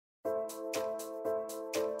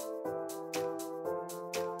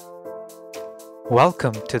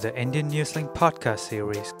Welcome to the Indian Newslink podcast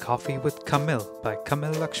series Coffee with Kamil by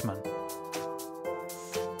Kamil Lakshman.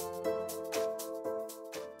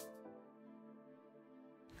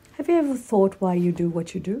 Have you ever thought why you do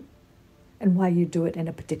what you do and why you do it in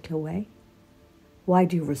a particular way? Why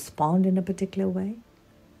do you respond in a particular way?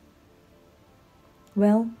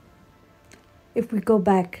 Well, if we go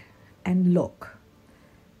back and look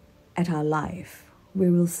at our life, we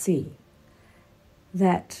will see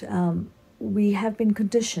that we have been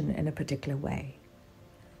conditioned in a particular way.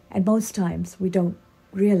 And most times we don't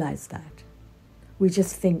realize that. We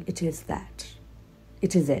just think it is that.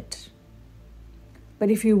 It is it. But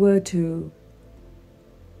if you were to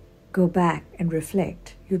go back and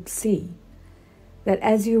reflect, you'd see that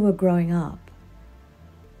as you were growing up,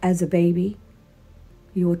 as a baby,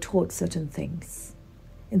 you were taught certain things.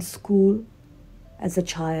 In school, as a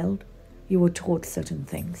child, you were taught certain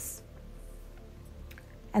things.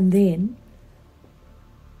 And then,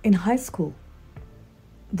 in high school,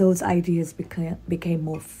 those ideas became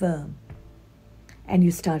more firm, and you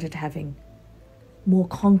started having more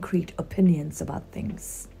concrete opinions about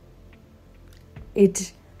things.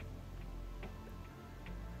 It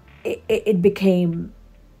became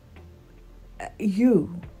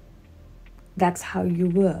you. That's how you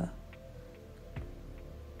were.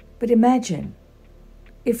 But imagine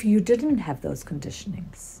if you didn't have those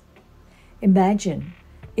conditionings. Imagine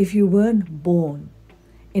if you weren't born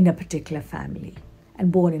in a particular family and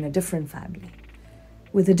born in a different family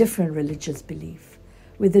with a different religious belief,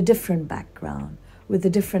 with a different background, with a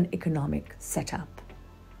different economic setup.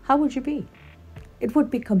 How would you be? It would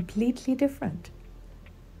be completely different.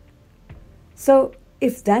 So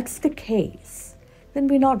if that's the case, then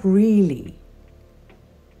we're not really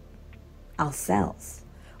ourselves.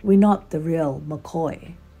 We're not the real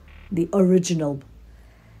McCoy, the original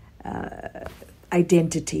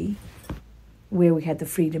identity where we had the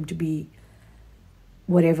freedom to be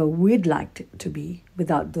whatever we'd like to be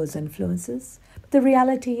without those influences. But the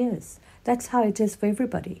reality is, that's how it is for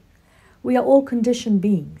everybody. We are all conditioned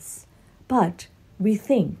beings, but we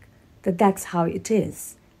think that that's how it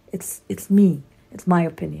is. It's me, it's my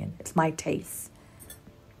opinion, it's my taste.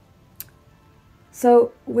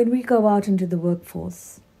 So when we go out into the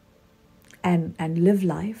workforce and live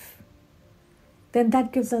life, then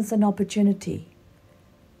that gives us an opportunity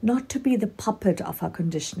not to be the puppet of our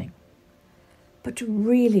conditioning, but to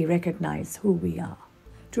really recognize who we are,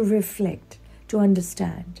 to reflect, to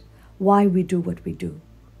understand why we do what we do.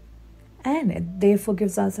 And it therefore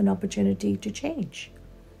gives us an opportunity to change,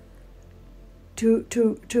 to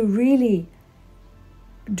really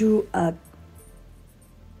do a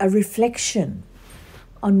reflection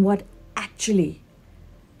on what actually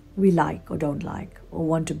we like or don't like, or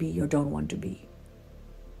want to be or don't want to be.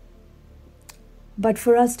 But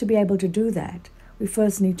for us to be able to do that, we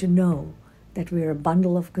first need to know that we're a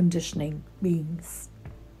bundle of conditioning beings.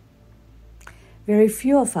 Very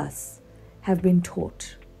few of us have been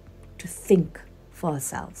taught to think for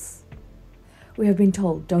ourselves. We have been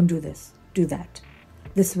told, don't do this, do that.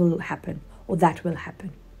 This will happen, or that will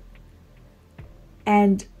happen.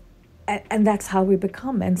 And that's how we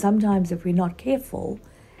become. And sometimes if we're not careful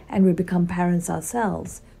and we become parents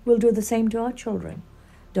ourselves, we'll do the same to our children.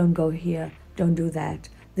 Don't go here, don't do that.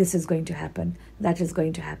 This is going to happen, that is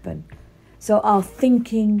going to happen. So our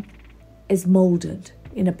thinking is molded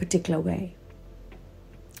in a particular way.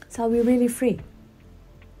 So are we really free?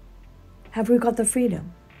 Have we got the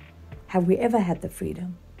freedom? Have we ever had the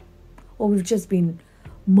freedom? Or we've just been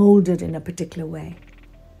molded in a particular way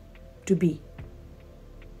to be?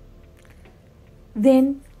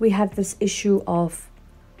 Then we have this issue of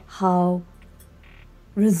how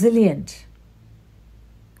resilient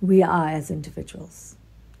we are as individuals,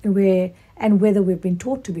 and whether we've been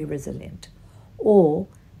taught to be resilient, or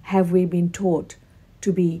have we been taught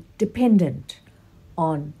to be dependent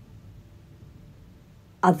on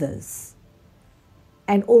others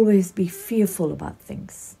and always be fearful about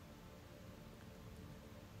things.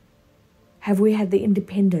 Have we had the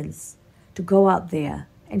independence to go out there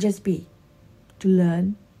and just be, to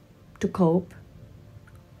learn, to cope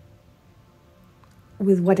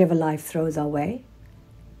with whatever life throws our way?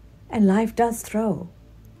 And life does throw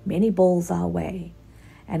many balls our way.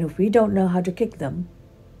 And if we don't know how to kick them,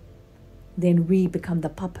 then we become the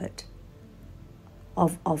puppet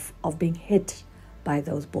of being hit by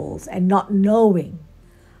those balls and not knowing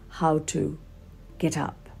how to get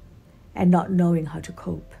up and not knowing how to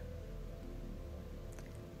cope.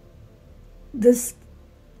 This,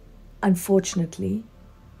 unfortunately,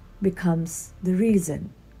 becomes the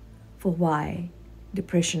reason for why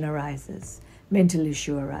depression arises, mental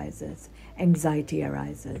issue arises, anxiety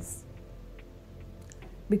arises.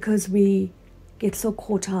 because we get so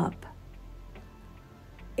caught up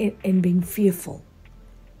in being fearful,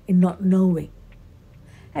 in not knowing.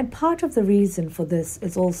 And part of the reason for this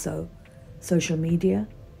is also social media,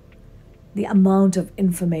 the amount of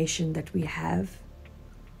information that we have.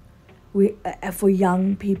 For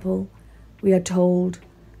young people, we are told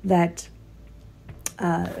that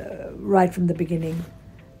right from the beginning,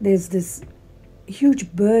 there's this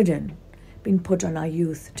huge burden being put on our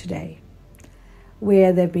youth today,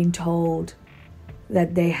 where they've been told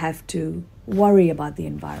that they have to worry about the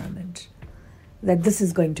environment, that this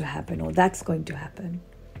is going to happen or that's going to happen.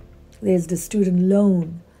 There's the student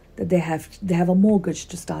loan that they have a mortgage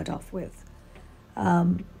to start off with,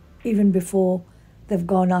 even before they've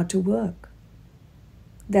gone out to work.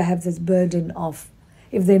 They have this burden of,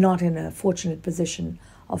 if they're not in a fortunate position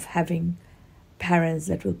of having parents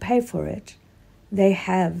that will pay for it, they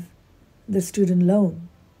have the student loan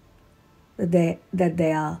that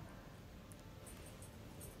they are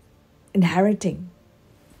inheriting,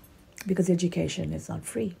 because education is not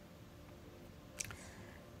free.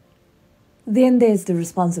 Then there's the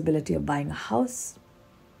responsibility of buying a house,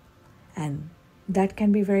 and that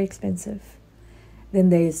can be very expensive. Then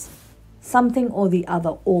there's something or the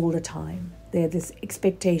other all the time. There's this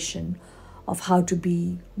expectation of how to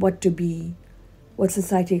be, what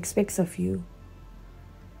society expects of you.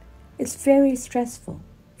 It's very stressful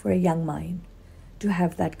for a young mind to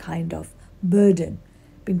have that kind of burden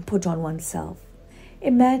being put on oneself.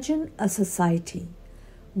 Imagine a society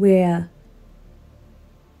where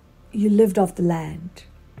you lived off the land,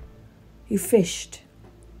 you fished,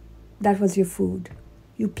 that was your food,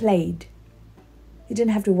 you played. You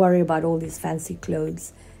didn't have to worry about all these fancy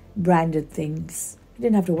clothes, branded things. You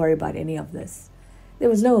didn't have to worry about any of this. There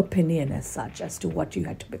was no opinion as such as to what you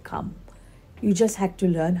had to become. You just had to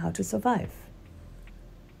learn how to survive.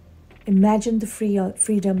 Imagine the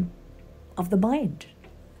freedom of the mind.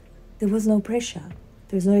 There was no pressure.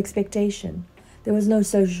 There was no expectation. There was no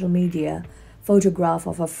social media photograph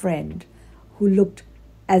of a friend who looked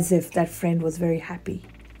as if that friend was very happy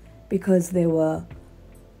because they were,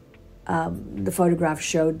 the photograph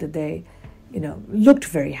showed that they, looked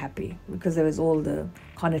very happy because there was all the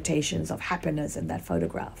connotations of happiness in that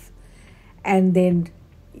photograph. And then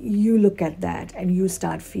you look at that and you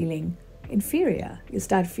start feeling inferior. You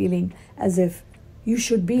start feeling as if you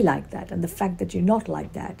should be like that. And the fact that you're not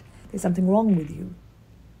like that, there's something wrong with you.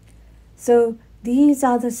 So these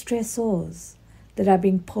are the stressors that are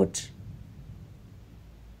being put.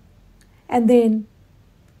 And then,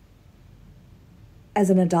 as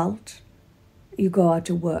an adult, you go out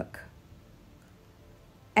to work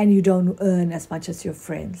and you don't earn as much as your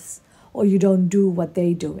friends, or you don't do what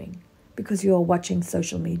they're doing because you're watching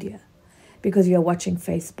social media, because you're watching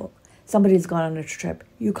Facebook. Somebody's gone on a trip,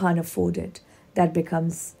 you can't afford it. That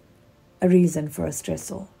becomes a reason for a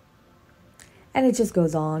stressor. And it just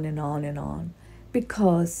goes on and on and on,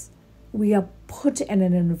 because we are put in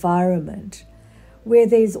an environment where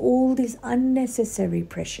there's all these unnecessary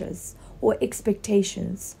pressures or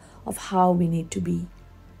expectations of how we need to be.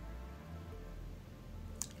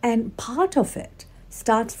 And part of it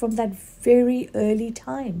starts from that very early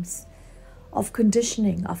times of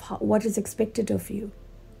conditioning of what is expected of you,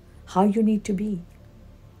 how you need to be.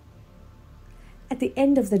 At the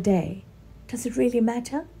end of the day, does it really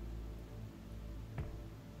matter?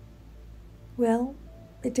 Well,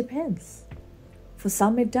 it depends. For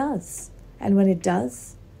some it does. And when it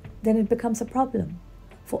does, then it becomes a problem.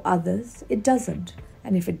 For others, it doesn't.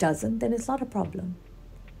 And if it doesn't, then it's not a problem.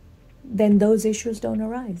 Then those issues don't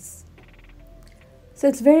arise. So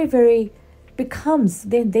it's therefore it becomes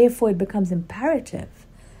imperative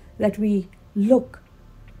that we look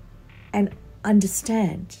and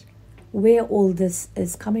understand where all this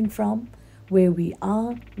is coming from, where we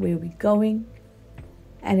are, where we're going,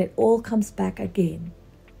 and it all comes back again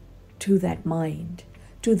to that mind,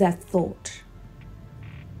 to that thought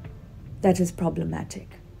that is problematic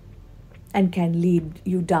and can lead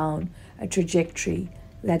you down a trajectory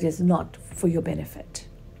that is not for your benefit.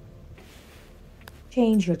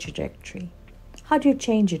 Change your trajectory. How do you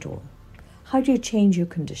change it all? How do you change your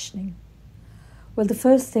conditioning? Well, the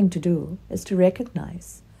first thing to do is to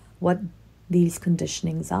recognize what these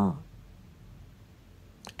conditionings are.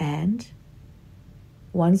 And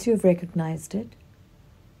once you've recognized it,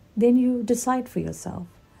 then you decide for yourself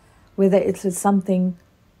whether it is something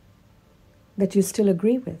that you still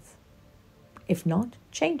agree with. If not,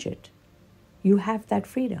 change it. You have that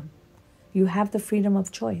freedom. You have the freedom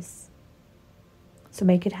of choice. So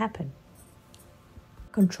make it happen.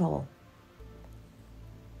 Control.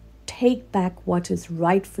 Take back what is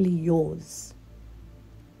rightfully yours.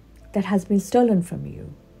 that has been stolen from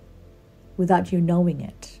you without you knowing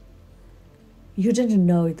it. You didn't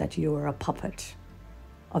know that you were a puppet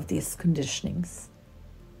of these conditionings.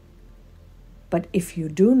 But if you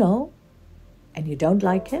do know and you don't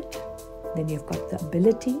like it, then you've got the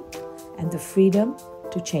ability and the freedom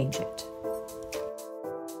to change it.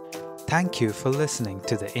 Thank you for listening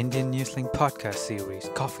to the Indian Newslink podcast series,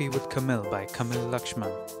 Coffee with Kamil by Kamil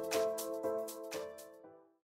Lakshman.